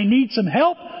 I need some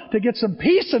help to get some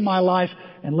peace in my life.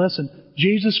 And listen,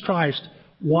 Jesus Christ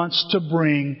wants to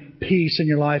bring peace in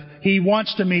your life. He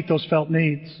wants to meet those felt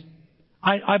needs.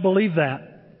 I believe that.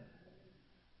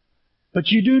 But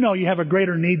you do know you have a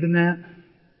greater need than that.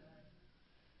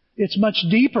 It's much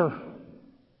deeper.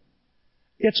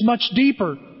 It's much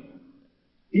deeper.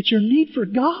 It's your need for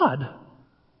God.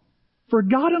 For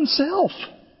God Himself.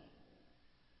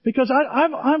 Because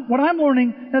what I'm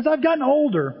learning as I've gotten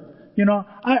older, you know,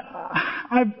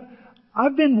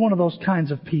 I've been one of those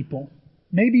kinds of people.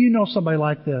 Maybe you know somebody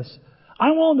like this.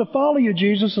 I'm willing to follow you,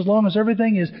 Jesus, as long as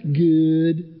everything is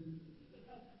good.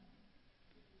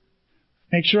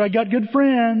 Make sure I got good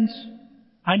friends.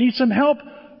 I need some help.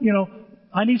 You know,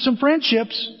 I need some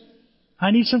friendships.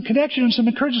 I need some connection and some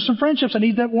encouragement, some friendships. I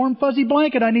need that warm, fuzzy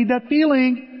blanket. I need that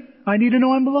feeling. I need to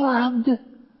know I'm loved.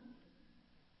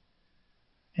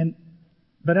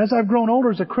 But as I've grown older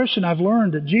as a Christian, I've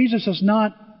learned that Jesus is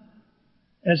not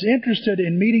as interested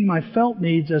in meeting my felt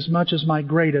needs as much as my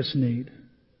greatest need.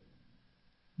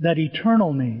 That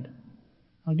eternal need.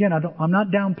 Again, I'm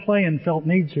not downplaying felt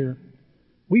needs here.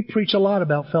 We preach a lot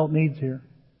about felt needs here.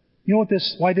 You know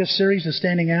why this series is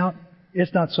standing out?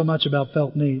 It's not so much about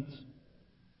felt needs.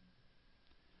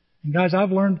 And guys,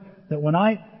 I've learned that when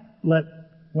I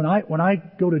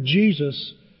go to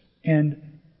Jesus and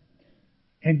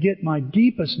get my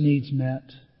deepest needs met,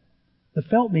 the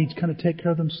felt needs kind of take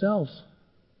care of themselves.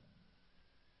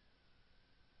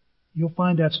 You'll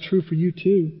find that's true for you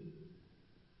too.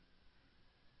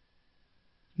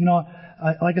 You know,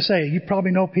 like I say, you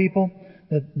probably know people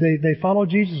that they follow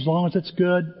Jesus as long as it's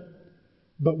good.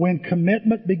 But when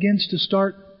commitment begins to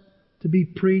start to be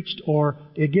preached, or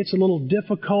it gets a little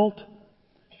difficult,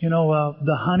 you know,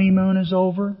 the honeymoon is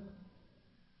over. What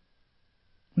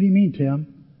do you mean,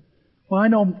 Tim? Well, I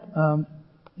know,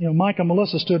 Mike and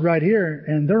Melissa stood right here,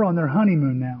 and they're on their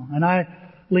honeymoon now. And I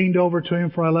leaned over to him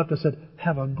before I left. I said,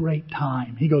 "Have a great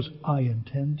time." He goes, "I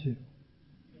intend to."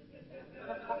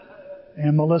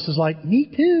 And Melissa's like, "Me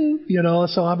too." You know,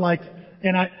 so I'm like,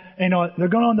 they're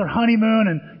going on their honeymoon,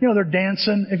 and they're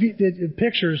dancing. If you did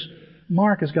pictures,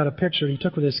 Mark has got a picture he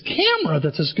took with his camera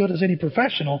that's as good as any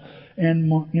professional,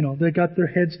 and they got their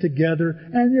heads together,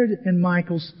 and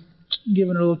Michael's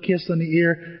giving her a little kiss on the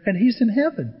ear, and he's in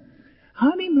heaven.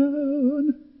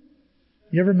 Honeymoon.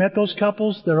 You ever met those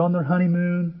couples? They're on their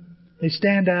honeymoon. They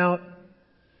stand out.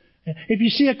 If you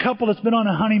see a couple that's been on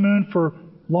a honeymoon for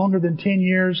longer than 10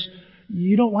 years,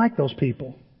 you don't like those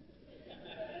people.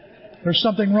 There's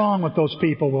something wrong with those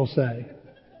people, we'll say.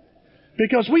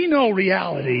 Because we know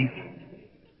reality.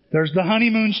 There's the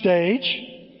honeymoon stage.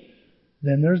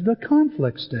 Then there's the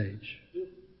conflict stage.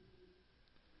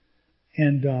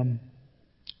 And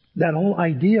that whole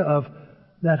idea of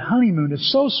that honeymoon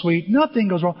is so sweet. Nothing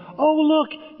goes wrong. Oh, look,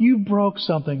 you broke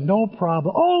something. No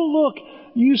problem. Oh, look,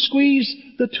 you squeeze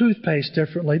the toothpaste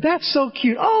differently. That's so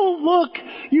cute. Oh, look,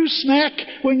 you snack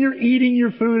when you're eating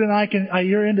your food, and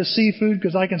you're into seafood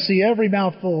because I can see every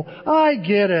mouthful. I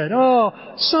get it. Oh,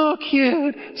 so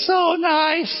cute. So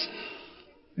nice.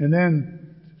 And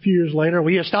then a few years later,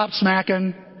 will you stop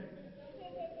smacking?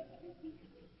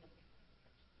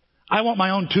 I want my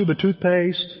own tube of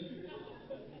toothpaste.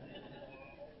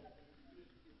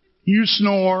 You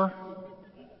snore.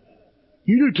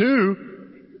 You do too.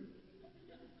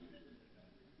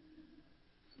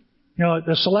 You know,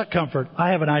 the Select Comfort,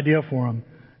 I have an idea for them.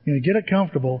 You know, get it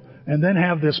comfortable and then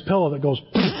have this pillow that goes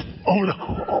over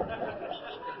the...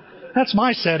 That's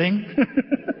my setting.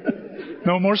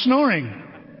 No more snoring.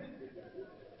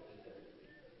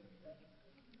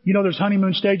 You know there's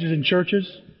honeymoon stages in churches?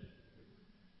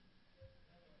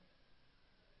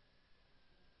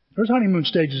 There's honeymoon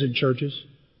stages in churches.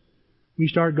 We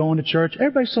start going to church.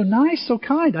 Everybody's so nice, so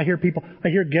kind. I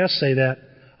hear guests say that.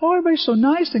 Oh, everybody's so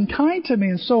nice and kind to me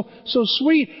and so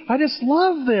sweet. I just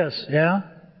love this. Yeah?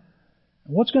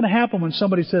 What's going to happen when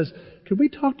somebody says, could we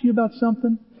talk to you about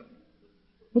something?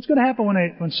 What's going to happen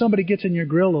when somebody gets in your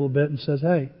grill a little bit and says,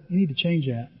 hey, you need to change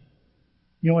that?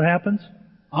 You know what happens?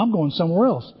 I'm going somewhere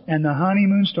else. And the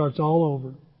honeymoon starts all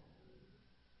over.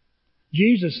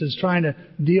 Jesus is trying to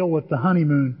deal with the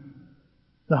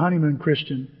honeymoon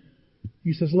Christian.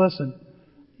 He says, listen,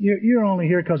 you're only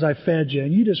here because I fed you,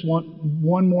 and you just want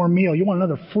one more meal. You want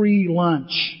another free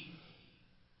lunch.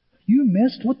 You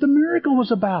missed what the miracle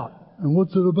was about. And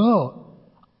what's it about?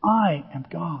 I am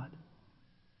God.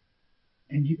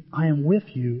 And I am with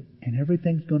you, and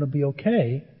everything's going to be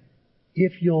okay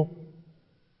if you'll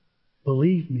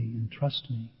believe me and trust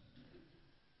me.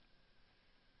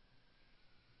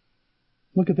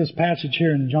 Look at this passage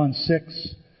here in John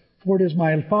 6. For it is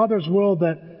my Father's will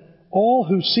that all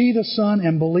who see the Son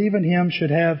and believe in Him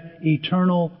should have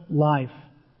eternal life.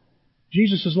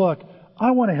 Jesus says, look,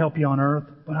 I want to help you on earth,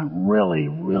 but I'm really,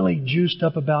 really juiced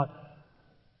up about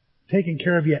taking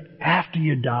care of you after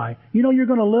you die. You know you're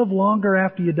going to live longer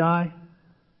after you die?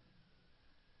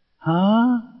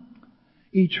 Huh?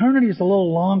 Eternity is a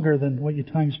little longer than what your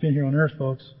time spent here on earth,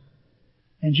 folks.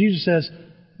 And Jesus says,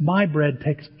 my bread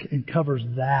takes and covers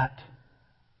that.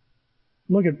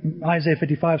 Look at Isaiah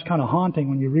 55. It's kind of haunting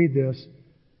when you read this.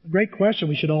 A great question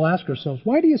we should all ask ourselves.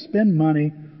 Why do you spend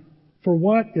money for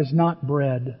what is not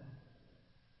bread?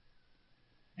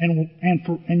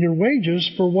 And your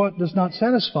wages for what does not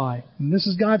satisfy. And this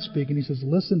is God speaking. He says,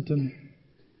 listen to me.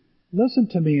 Listen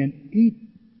to me and eat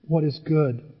what is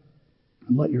good.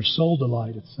 And let your soul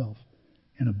delight itself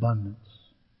in abundance.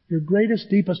 Your greatest,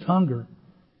 deepest hunger,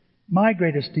 my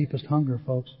greatest, deepest hunger,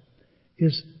 folks,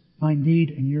 is my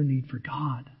need and your need for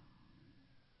God.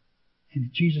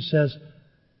 And Jesus says,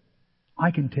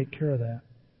 I can take care of that.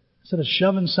 Instead of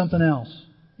shoving something else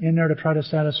in there to try to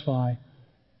satisfy,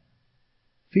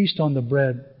 feast on the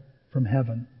bread from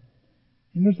heaven.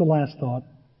 And here's the last thought.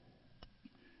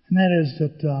 And that is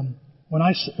that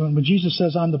when Jesus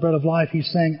says, I'm the bread of life,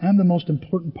 He's saying, I'm the most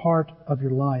important part of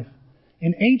your life.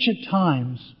 In ancient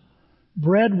times,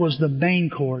 bread was the main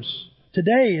course.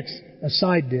 Today, it's a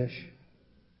side dish.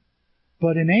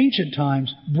 But in ancient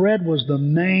times, bread was the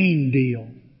main deal.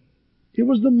 It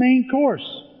was the main course.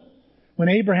 When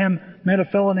Abraham met a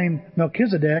fellow named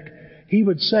Melchizedek, he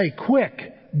would say,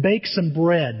 quick, bake some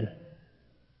bread.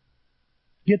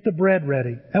 Get the bread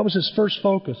ready. That was his first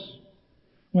focus.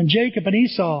 When Jacob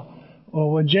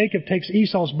takes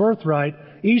Esau's birthright,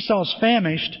 Esau's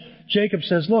famished. Jacob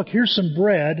says, look, here's some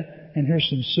bread and here's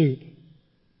some soup.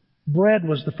 Bread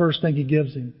was the first thing he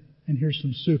gives him. And here's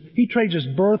some soup. He trades his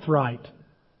birthright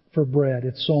for bread.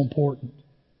 It's so important.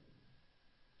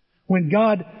 When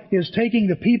God is taking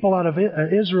the people out of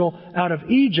Israel out of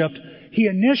Egypt, He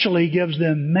initially gives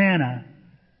them manna,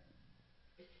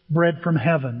 bread from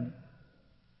heaven.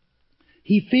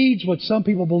 He feeds what some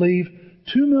people believe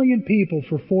 2 million people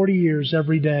for 40 years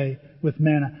every day with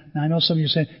manna. Now I know some of you are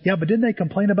saying, yeah, but didn't they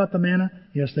complain about the manna?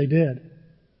 Yes, they did.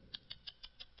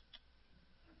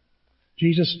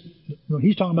 Jesus,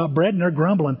 He's talking about bread and they're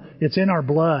grumbling. It's in our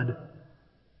blood.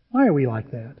 Why are we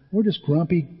like that? We're just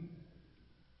grumpy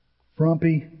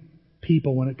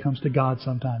people when it comes to God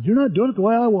sometimes. You're not doing it the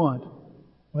way I want.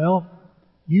 Well,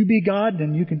 you be God,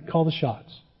 then you can call the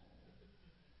shots.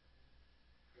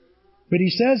 But He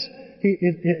says,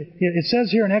 it says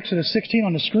here in Exodus 16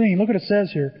 on the screen, look what it says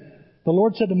here. The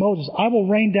Lord said to Moses, I will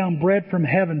rain down bread from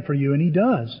heaven for you. And He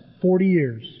does. 40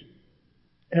 years.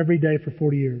 Every day for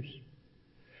 40 years.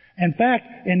 In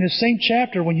fact, in this same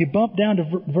chapter, when you bump down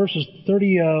to verses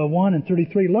 31 and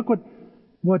 33, look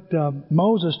what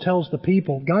Moses tells the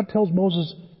people. God tells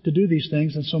Moses to do these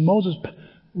things, and so Moses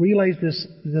relays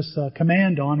this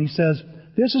command on. He says,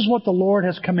 this is what the Lord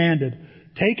has commanded.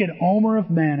 Take an omer of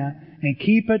manna and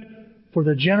keep it for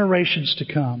the generations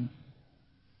to come.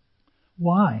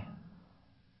 Why?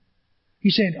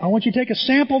 He's saying, I want you to take a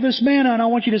sample of this manna and I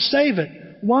want you to save it.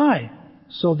 Why?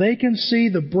 So they can see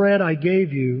the bread I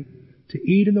gave you to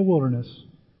eat in the wilderness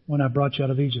when I brought you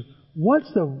out of Egypt.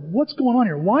 What's going on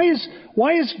here? Why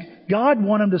is God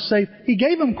want him to say, He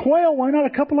gave him quail, why not a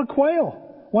couple of quail?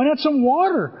 Why not some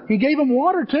water? He gave him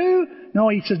water too? No,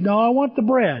 He says, no, I want the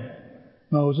bread,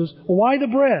 Moses. Well, why the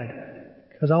bread?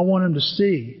 Because I want him to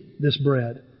see this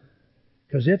bread.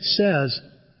 Because it says,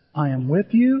 I am with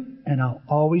you and I'll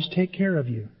always take care of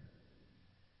you.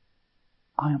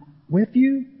 I am with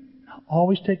you and I'll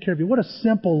always take care of you. What a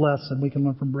simple lesson we can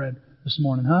learn from bread this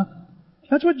morning, huh?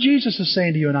 That's what Jesus is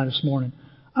saying to you and I this morning.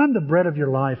 I'm the bread of your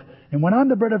life. And when I'm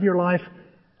the bread of your life,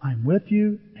 I'm with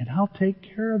you and I'll take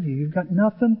care of you. You've got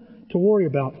nothing to worry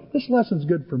about. This lesson's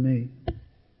good for me.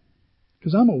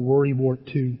 Because I'm a worrywart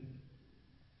too.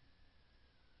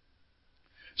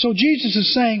 So Jesus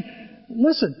is saying,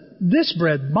 listen, this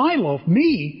bread, my loaf,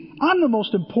 me, I'm the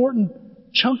most important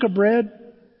chunk of bread,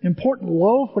 important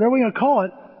loaf, whatever you're going to call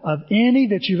it, of any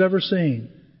that you've ever seen.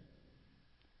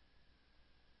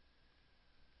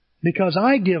 Because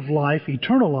I give life,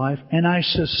 eternal life, and I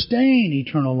sustain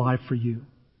eternal life for you.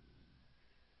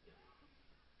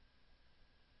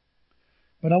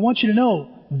 But I want you to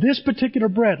know, this particular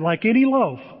bread, like any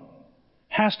loaf,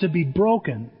 has to be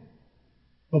broken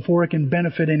before it can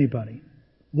benefit anybody.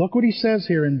 Look what He says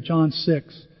here in John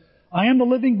 6. I am the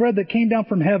living bread that came down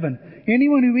from heaven.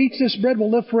 Anyone who eats this bread will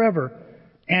live forever.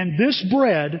 And this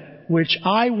bread, which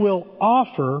I will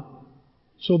offer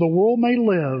so the world may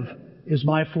live, is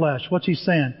my flesh. What's He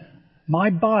saying? My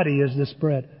body is this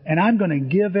bread, and I'm going to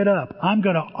give it up. I'm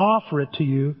going to offer it to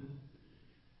you.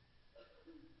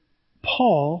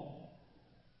 Paul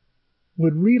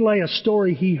would relay a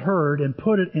story he heard and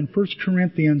put it in 1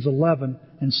 Corinthians 11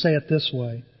 and say it this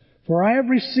way. For I have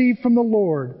received from the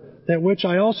Lord that which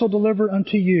I also delivered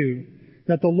unto you,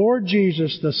 that the Lord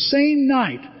Jesus, the same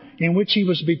night in which He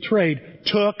was betrayed,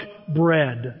 took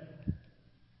bread.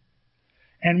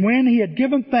 And when He had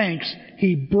given thanks,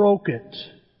 He broke it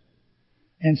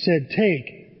and said,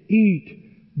 take,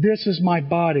 eat, this is my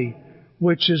body,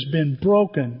 which has been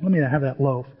broken. Let me have that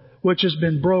loaf. Which has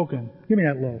been broken. Give me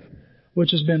that loaf. Which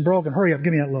has been broken. Hurry up,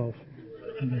 give me that loaf.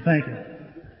 Thank you.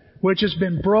 Which has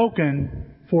been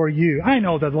broken for you. I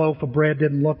know the loaf of bread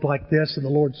didn't look like this in the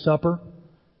Lord's Supper,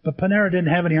 but Panera didn't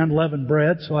have any unleavened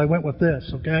bread, so I went with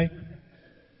this, okay?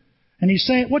 And He's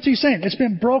saying, what's He saying? It's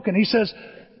been broken. He says,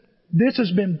 this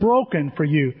has been broken for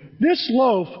you. This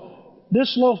loaf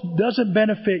doesn't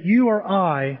benefit you or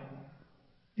I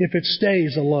if it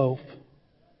stays a loaf.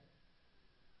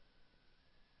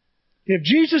 If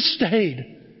Jesus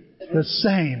stayed the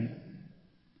same,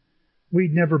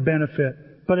 we'd never benefit.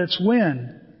 But it's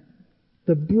when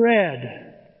the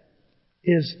bread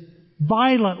is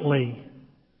violently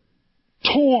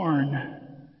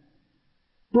torn,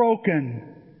 broken,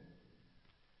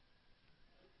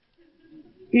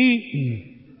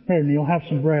 eaten. Here, Neil, have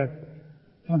some bread.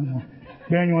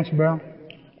 Ben, you want some bread?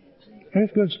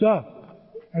 It's good stuff.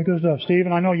 That's good stuff.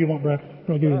 Stephen, I know you want bread.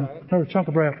 I'll give you a chunk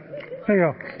of bread. Here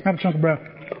you go. Have a chunk of bread.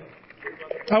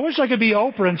 I wish I could be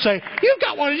Oprah and say, you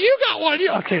got one, you got one.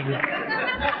 I can't do that.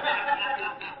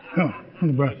 Oh,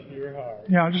 bread.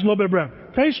 Yeah, just a little bit of bread.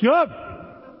 Tastes good.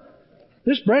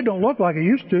 This bread don't look like it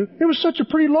used to. It was such a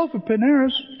pretty loaf of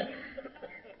Panera's.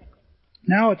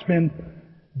 Now it's been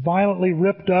violently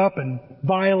ripped up and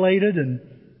violated,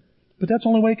 but that's the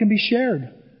only way it can be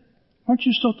shared. Aren't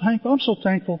you so thankful? I'm so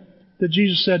thankful that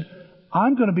Jesus said,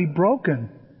 I'm going to be broken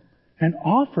and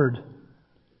offered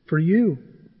for you.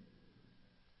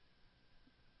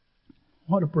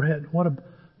 What a bread.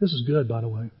 This is good, by the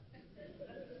way.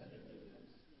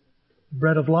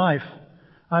 Bread of life.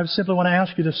 I simply want to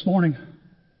ask you this morning,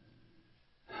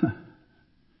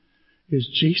 is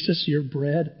Jesus your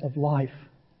bread of life?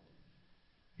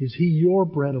 Is He your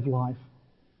bread of life?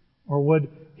 Or would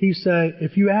He say,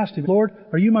 if you asked Him, Lord,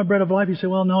 are you my bread of life? He'd say,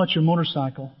 well, no, it's your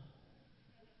motorcycle.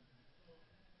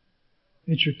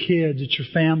 It's your kids. It's your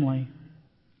family.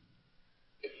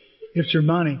 It's your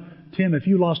money. Tim, if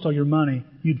you lost all your money,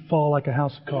 you'd fall like a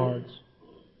house of cards.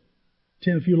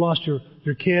 Tim, if you lost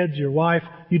your kids, your wife,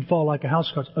 you'd fall like a house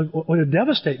of cards. It would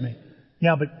devastate me.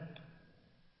 Yeah, but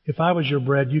if I was your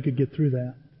bread, you could get through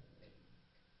that.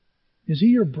 Is He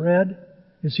your bread?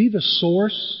 Is He the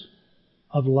source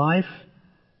of life?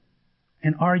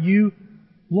 And are you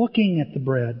looking at the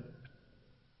bread?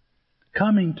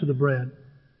 Coming to the bread?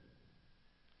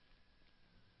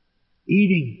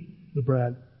 Eating the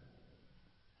bread?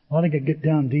 Letting it get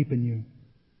down deep in you.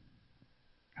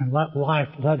 And let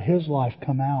His life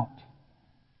come out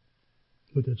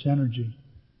with its energy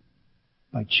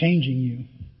by changing you.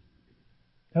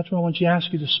 That's what I want you to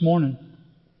ask you this morning.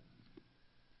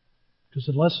 Because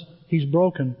unless He's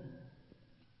broken,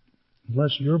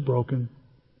 unless you're broken,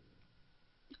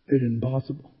 It is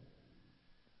impossible.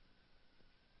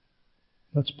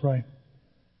 Let's pray.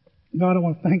 God, I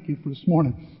want to thank you for this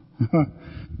morning.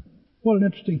 What an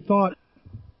interesting thought.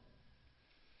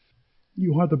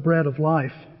 You are the bread of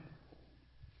life.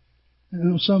 And I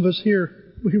know some of us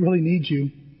here, we really need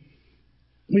you.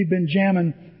 We've been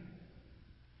jamming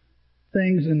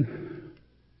things and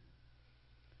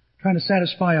trying to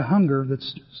satisfy a hunger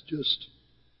that's just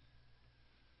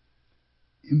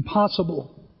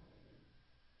impossible.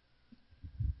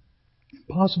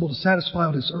 Impossible to satisfy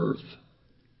on this earth.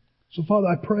 So Father,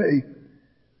 I pray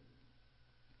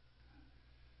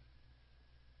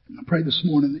this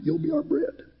morning that you'll be our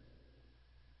bread.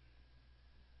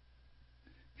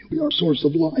 You'll be our source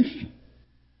of life.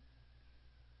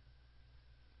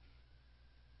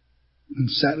 And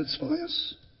satisfy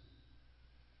us.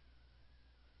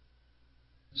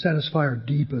 Satisfy our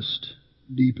deepest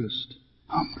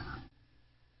hunger.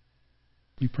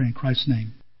 We pray in Christ's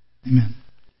name. Amen.